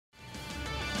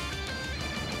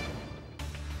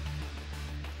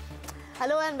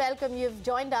Hello and welcome. You've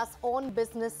joined us on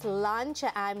Business Lunch.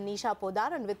 I'm Nisha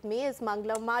Podar and with me is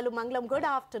Manglam Malu. Manglam, good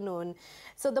afternoon.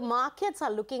 So the markets are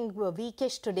looking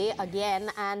weakish today again,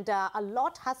 and a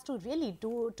lot has to really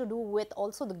do with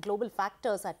also the global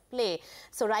factors at play.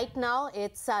 So right now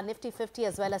it's Nifty 50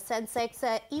 as well as Sensex,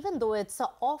 even though it's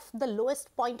off the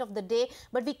lowest point of the day,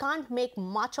 but we can't make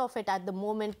much of it at the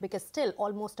moment because still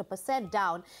almost 1%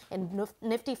 down in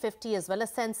Nifty 50 as well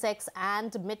as Sensex,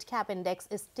 and mid-cap index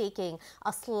is taking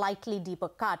a slightly deeper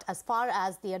cut. As far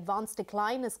as the advanced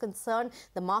decline is concerned,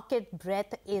 the market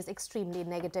breadth is extremely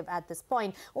negative at this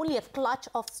point. Only a clutch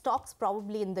of stocks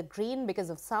probably in the green because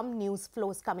of some news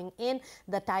flows coming in,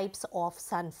 the types of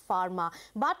Sun Pharma.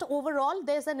 But overall,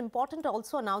 there's an important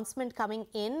also announcement coming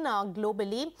in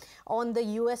globally on the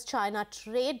US-China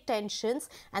trade tensions,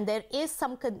 and there is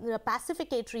some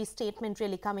pacificatory statement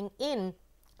really coming in,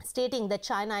 stating that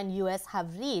China and US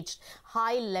have reached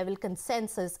high-level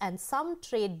consensus and some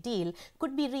trade deal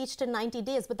could be reached in 90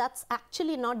 days. But that's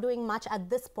actually not doing much at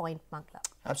this point, Mangla.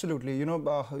 Absolutely. You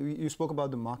know, you spoke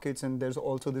about the markets, and there's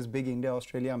also this big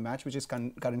India-Australia match which is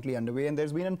currently underway, and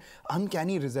there's been an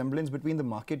uncanny resemblance between the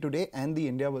market today and the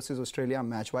India versus Australia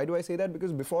match. Why do I say that?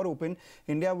 Because before open,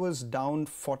 India was down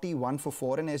 41 for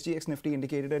 4 and SGX Nifty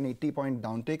indicated an 80-point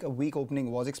downtick. A weak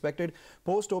opening was expected.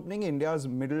 Post-opening, India's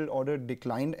middle order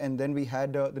declined, and then we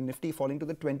had the Nifty falling to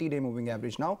the 20-day moving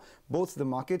average. Now, both the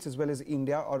markets as well as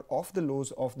India are off the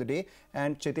lows of the day,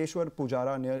 and Cheteshwar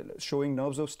Pujara showing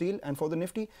nerves of steel, and for the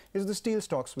Nifty is the steel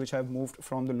stocks which have moved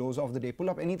from the lows of the day. Pull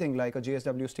up anything like a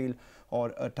JSW Steel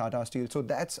or a Tata Steel. So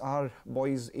that's our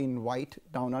boys in white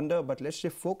down under. But let's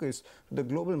shift focus to the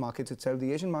global markets itself.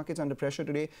 The Asian markets under pressure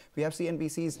today. We have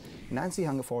CNBC's Nancy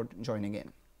Hungerford joining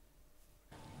in.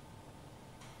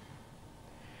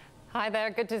 Hi there,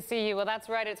 good to see you. Well, that's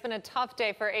right. It's been a tough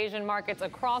day for Asian markets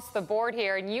across the board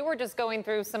here. And you were just going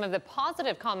through some of the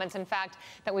positive comments, in fact,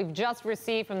 that we've just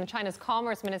received from China's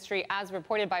Commerce Ministry as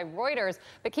reported by Reuters.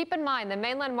 But keep in mind, the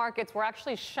mainland markets were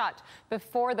actually shut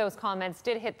before those comments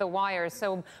did hit the wires.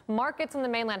 So markets on the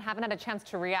mainland haven't had a chance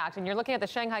to react. And you're looking at the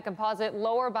Shanghai Composite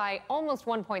lower by almost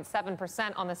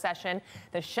 1.7% on the session.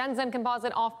 The Shenzhen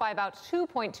Composite off by about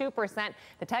 2.2%.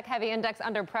 The tech-heavy index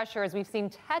under pressure, as we've seen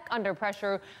tech under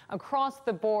pressure across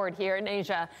the board here in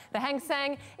Asia. The Hang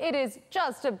Seng, it is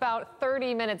just about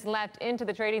 30 minutes left into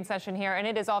the trading session here, and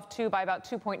it is off too by about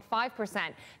 2.5%.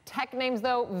 Tech names,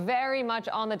 though, very much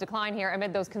on the decline here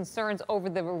amid those concerns over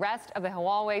the arrest of the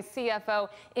Huawei CFO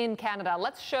in Canada.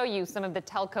 Let's show you some of the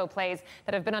telco plays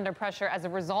that have been under pressure as a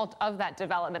result of that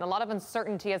development. A lot of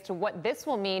uncertainty as to what this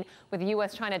will mean with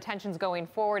US-China tensions going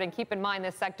forward, and keep in mind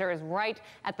this sector is right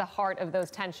at the heart of those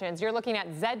tensions. You're looking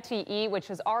at ZTE, which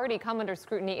has already come under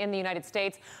scrutiny in the United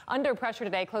States, under pressure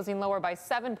today, closing lower by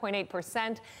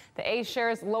 7.8%. The A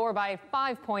shares lower by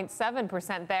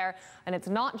 5.7% there. And it's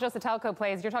not just the telco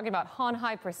plays. You're talking about Han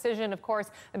High Precision, of course,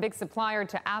 a big supplier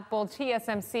to Apple,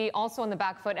 TSMC also on the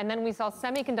back foot. And then we saw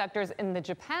semiconductors in the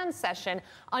Japan session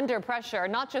under pressure.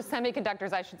 Not just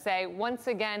semiconductors, I should say. Once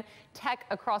again, tech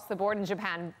across the board in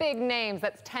Japan. Big names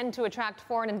that tend to attract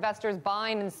foreign investors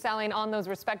buying and selling on those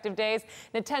respective days.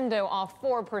 Nintendo off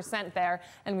 4% there.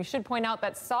 And we should point out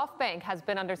that SoftBank has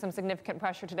been under some significant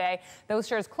pressure today. Those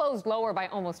shares closed lower by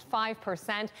almost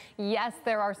 5%. Yes,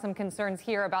 there are some concerns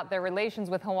here about their relations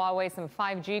with Huawei, some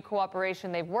 5G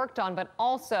cooperation they've worked on, but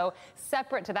also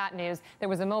separate to that news, there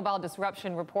was a mobile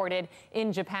disruption reported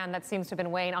in Japan that seems to have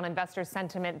been weighing on investor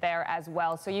sentiment there as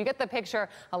well. So you get the picture,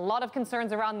 a lot of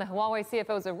concerns around the Huawei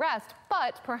CFO's arrest,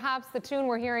 but perhaps the tune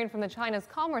we're hearing from the China's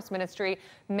Commerce Ministry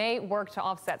may work to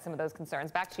offset some of those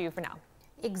concerns. Back to you for now.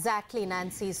 Exactly,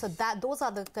 Nancy. So those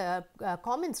are the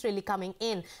comments really coming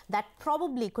in that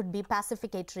probably could be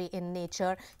pacificatory in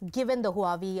nature, given the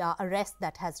Huawei arrest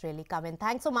that has really come in.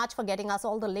 Thanks so much for getting us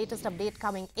all the latest update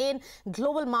coming in.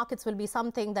 Global markets will be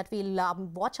something that we'll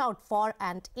watch out for,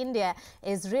 and India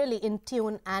is really in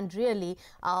tune and really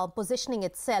positioning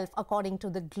itself according to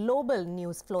the global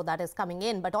news flow that is coming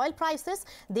in. But oil prices,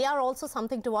 they are also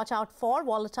something to watch out for,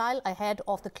 volatile ahead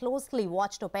of the closely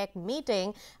watched OPEC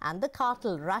meeting, and the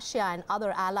cartel Russia and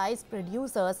other allies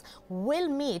producers will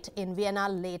meet in Vienna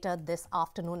later this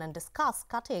afternoon and discuss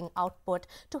cutting output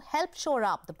to help shore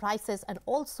up the prices and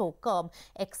also curb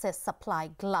excess supply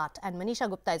glut. And Manisha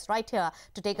Gupta is right here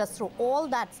to take us through all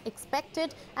that's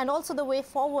expected and also the way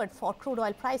forward for crude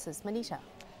oil prices. Manisha.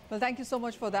 Well, thank you so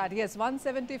much for that. Yes,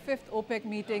 175th OPEC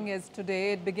meeting is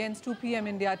today. It begins 2 p.m.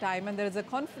 India time, and there is a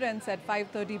conference at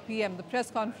 5:30 p.m., the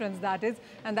press conference that is,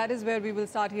 and that is where we will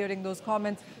start hearing those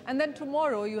comments. And then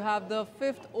tomorrow you have the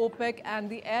 5th OPEC and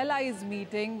the allies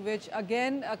meeting, which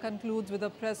again concludes with a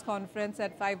press conference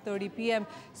at 5:30 p.m.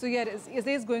 So yeah, it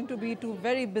is going to be 2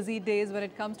 very busy days when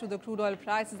it comes to the crude oil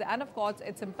prices and of course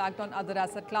its impact on other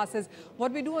asset classes.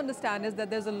 What we do understand is that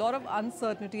there's a lot of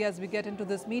uncertainty as we get into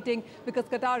this meeting because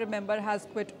Qatar, remember, has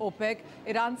quit OPEC.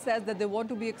 Iran says that they want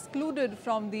to be excluded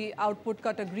from the output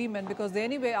cut agreement because they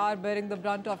anyway are bearing the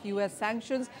brunt of U.S.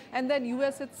 sanctions. And then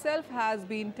U.S. itself has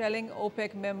been telling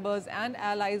OPEC members and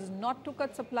allies not to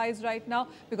cut supplies right now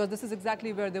because this is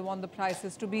exactly where they want the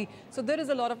prices to be. So there is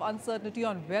a lot of uncertainty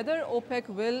on whether OPEC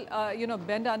will,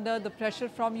 bend under the pressure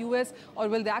from U.S. or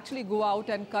will they actually go out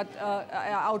and cut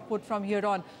output from here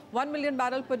on. 1 million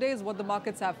barrel per day is what the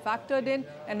markets have factored in.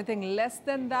 Anything less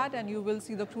than that, and you will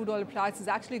see the crude oil prices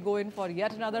actually go in for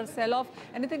yet another sell-off.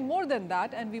 Anything more than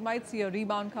that, and we might see a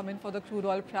rebound come in for the crude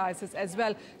oil prices as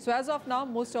well. So as of now,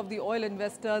 most of the oil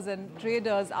investors and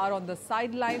traders are on the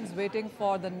sidelines waiting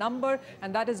for the number,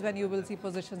 and that is when you will see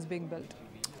positions being built.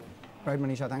 Right,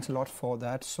 Manisha, thanks a lot for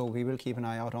that. So we will keep an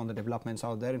eye out on the developments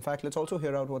out there. In fact, let's also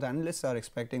hear out what analysts are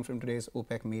expecting from today's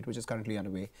OPEC meet, which is currently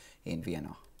underway in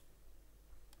Vienna.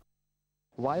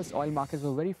 Whilst oil markets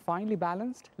were very finely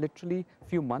balanced, literally a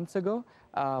few months ago,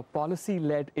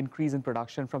 policy-led increase in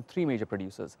production from 3 major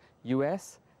producers,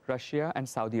 US, Russia and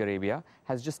Saudi Arabia,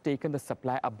 has just taken the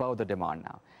supply above the demand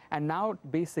now. And now,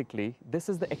 basically, this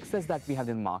is the excess that we have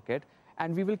in the market,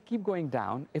 and we will keep going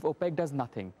down if OPEC does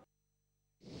nothing.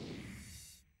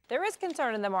 There is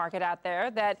concern in the market out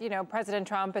there that, President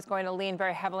Trump is going to lean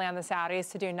very heavily on the Saudis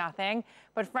to do nothing.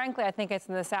 But frankly, I think it's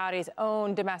in the Saudis'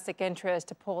 own domestic interest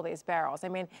to pull these barrels. I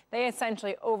mean, they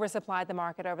essentially oversupplied the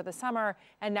market over the summer,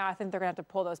 and now I think they're going to have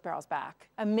to pull those barrels back.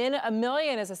 A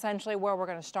million is essentially where we're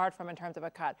going to start from in terms of a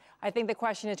cut. I think the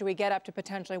question is, do we get up to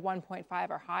potentially 1.5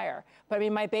 or higher? But I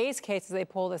mean, my base case is they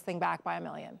pull this thing back by 1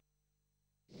 million.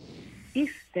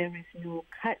 If there is no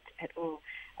cut at all,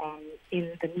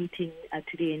 in the meeting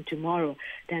today and tomorrow,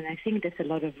 then I think there's a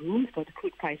lot of room for the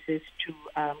crude prices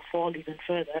to fall even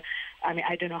further. I mean,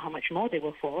 I don't know how much more they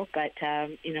will fall, but,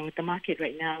 the market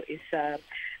right now is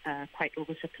quite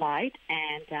oversupplied,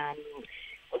 and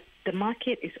the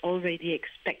market is already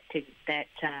expecting that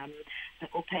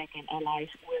OPEC and allies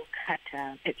will cut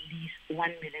at least 1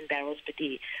 million barrels per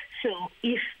day. So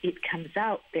if it comes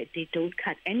out that they don't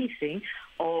cut anything,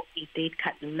 or if they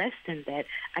cut less than that,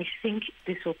 I think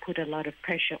this will put a lot of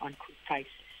pressure on crude prices.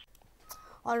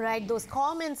 All right, those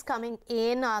comments coming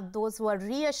in, those were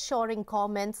reassuring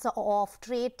comments of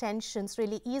trade tensions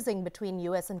really easing between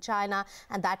US and China,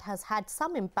 and that has had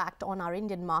some impact on our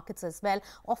Indian markets as well,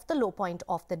 off the low point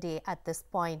of the day at this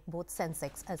point, both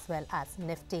Sensex as well as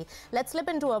Nifty. Let's slip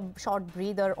into a short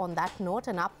breather on that note,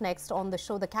 and up next on the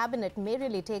show, the cabinet may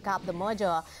really take up the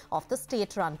merger of the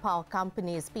state-run power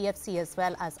companies, PFC as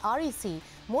well as REC.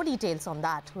 More details on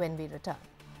that when we return.